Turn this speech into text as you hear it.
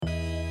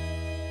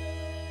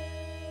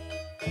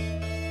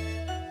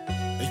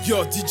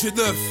Yo, DJ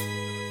 9.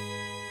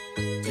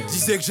 Il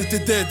disait que j'étais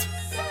dead.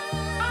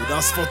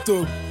 Menace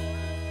fantôme.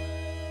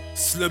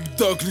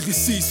 Slumdog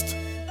lyriciste.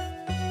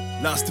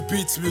 Last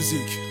Beats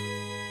Music.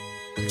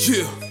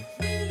 Yeah.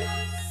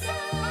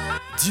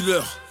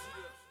 Dealer.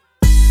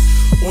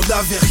 On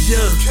n'avait rien,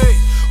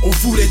 on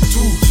voulait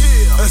tout.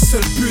 Un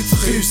seul but,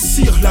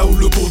 réussir là où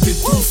le monde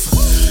étouffe.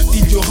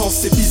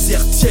 Ignorance et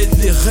misère tiennent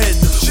les rênes.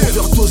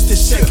 Overdose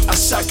d'échecs à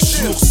chaque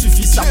jour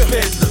suffit sa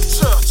peine.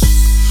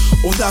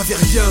 On n'avait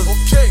rien,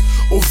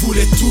 on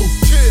voulait tout.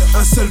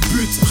 Un seul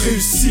but,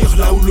 réussir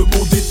là où le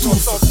monde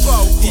étouffe.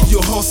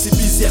 Ignorance et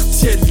misère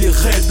tiennent les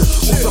rênes.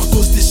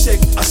 Overdose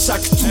d'échecs à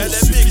chaque tour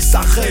suffit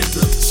sa reine.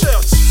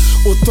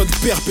 Automne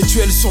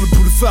perpétuel sur le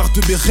boulevard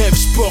de mes rêves,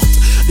 j'porte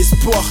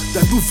l'espoir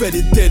d'un nouvel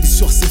Éden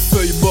sur ces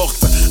feuilles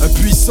mortes.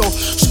 Impuissant,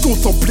 je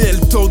contemplais le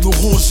temps nous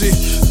ronger,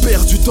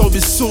 perdu dans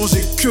mes songes,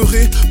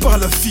 écœuré par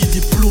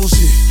l'infini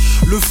plongé.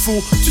 Le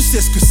fond, tu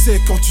sais ce que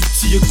c'est quand tu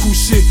t'y es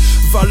couché.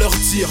 Va leur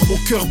dire, mon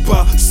cœur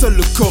bat, seul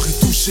le corps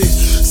est touché.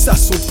 Ça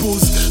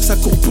s'oppose, ça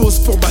compose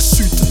pour ma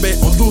chute. Mais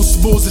en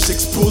osmose,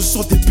 j'explose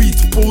sur des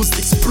beats, pause,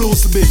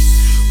 explose. Mes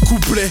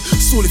couplets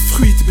sont les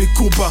fruits de mes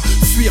combats.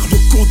 Fuir le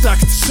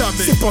contact,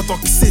 jamais. C'est pendant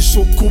que c'est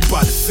chaud qu'on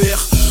va le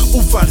faire.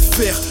 On va le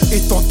faire,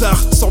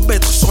 étendard, sans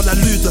mettre sur la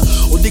lune.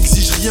 On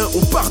n'exige rien,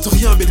 on part de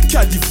rien, mais le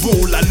caniveau,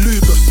 on l'allume.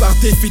 Par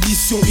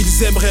définition,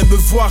 ils aimeraient me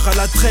voir à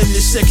la traîne.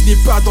 L'échec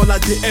n'est pas dans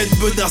l'ADN,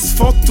 menace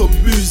fantôme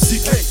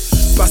musique.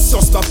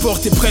 Patience m'a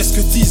porté presque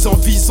 10 ans,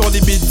 visant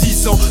les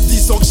médisants,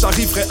 disant que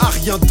j'arriverai à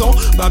rien dans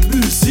ma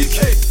musique.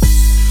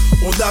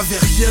 On n'avait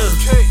rien,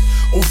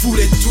 on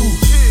voulait tout.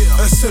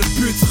 Un seul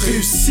but,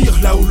 réussir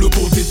là où le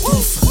monde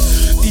étouffe.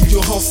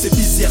 Ignorance et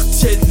misère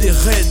tiennent les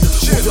rênes.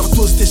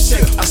 Overdose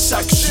d'échecs à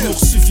chaque jour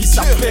suffit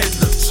sa peine.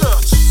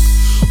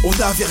 On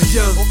n'avait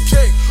rien,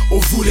 on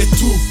voulait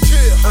tout.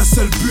 Un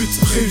seul but,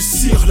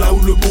 réussir là où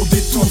le monde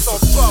étouffe.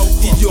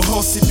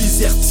 Ignorance et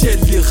misère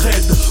tiennent les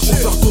rênes.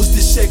 Overdose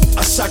d'échecs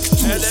à chaque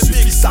tour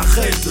suffit sa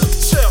reine.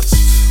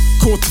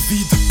 Compte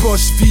vide,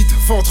 poche vide,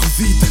 ventre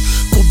vide.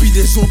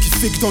 Combinaison qui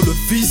fait que dans le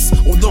vice,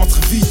 on entre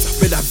vite.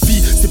 Mais la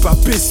vie, c'est pas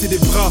baisser les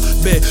bras,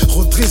 mais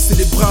redresser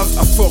les braves.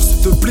 À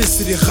force de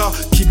blesser les rats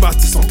qui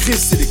matent sans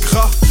graisser les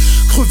gras.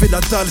 Crever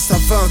la dalle, ça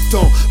 20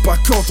 ans, pas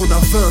quand on a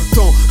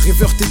 20 ans.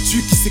 Rêveur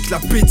têtu qui sait que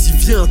l'appétit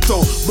vient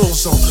en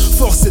mangeant.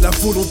 Force et la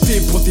volonté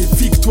pour des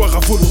victoires à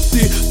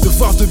volonté.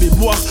 Devoir de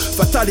mémoire,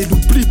 fatal et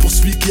l'oubli pour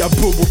celui qui a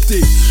beau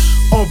monter.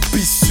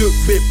 Ambitieux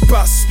mais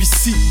pas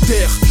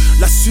suicidaire.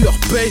 La sueur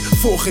paye,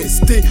 faut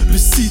rester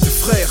lucide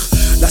frère.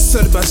 La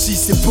seule magie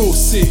c'est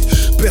bosser.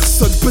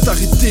 Personne peut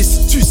t'arrêter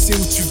si tu sais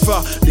où tu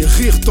vas. Les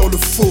rires dans le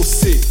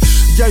fossé.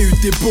 Y'a eu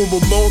des bons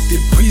moments, des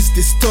brises,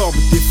 des storms,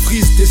 des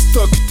frises, des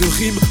stocks de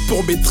rimes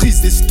pour maîtrise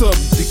des stops,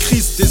 des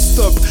crises, des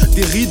stops,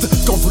 des rides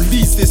quand vous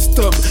lisez des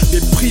stops, des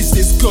prises,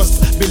 des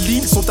ghosts, mes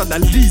lignes sont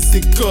analyses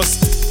des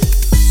costs.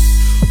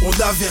 On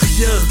n'avait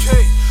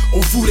rien, on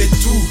voulait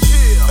tout.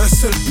 Un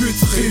seul but,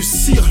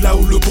 réussir là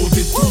où le monde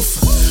étouffe.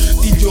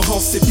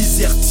 Ignorance et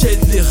misère tiennent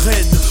les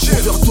rênes.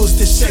 Overdose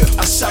d'échecs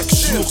à chaque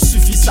jour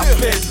suffit sa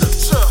peine.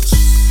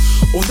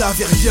 On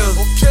n'avait rien,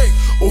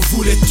 on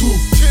voulait tout.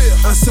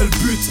 Un seul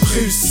but,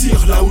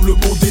 réussir là où le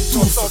monde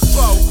étouffe.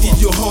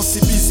 Ignorance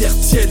et misère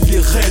tiennent les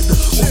rênes.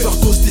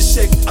 Overdose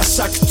d'échecs à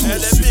chaque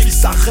tour suffit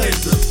sa reine.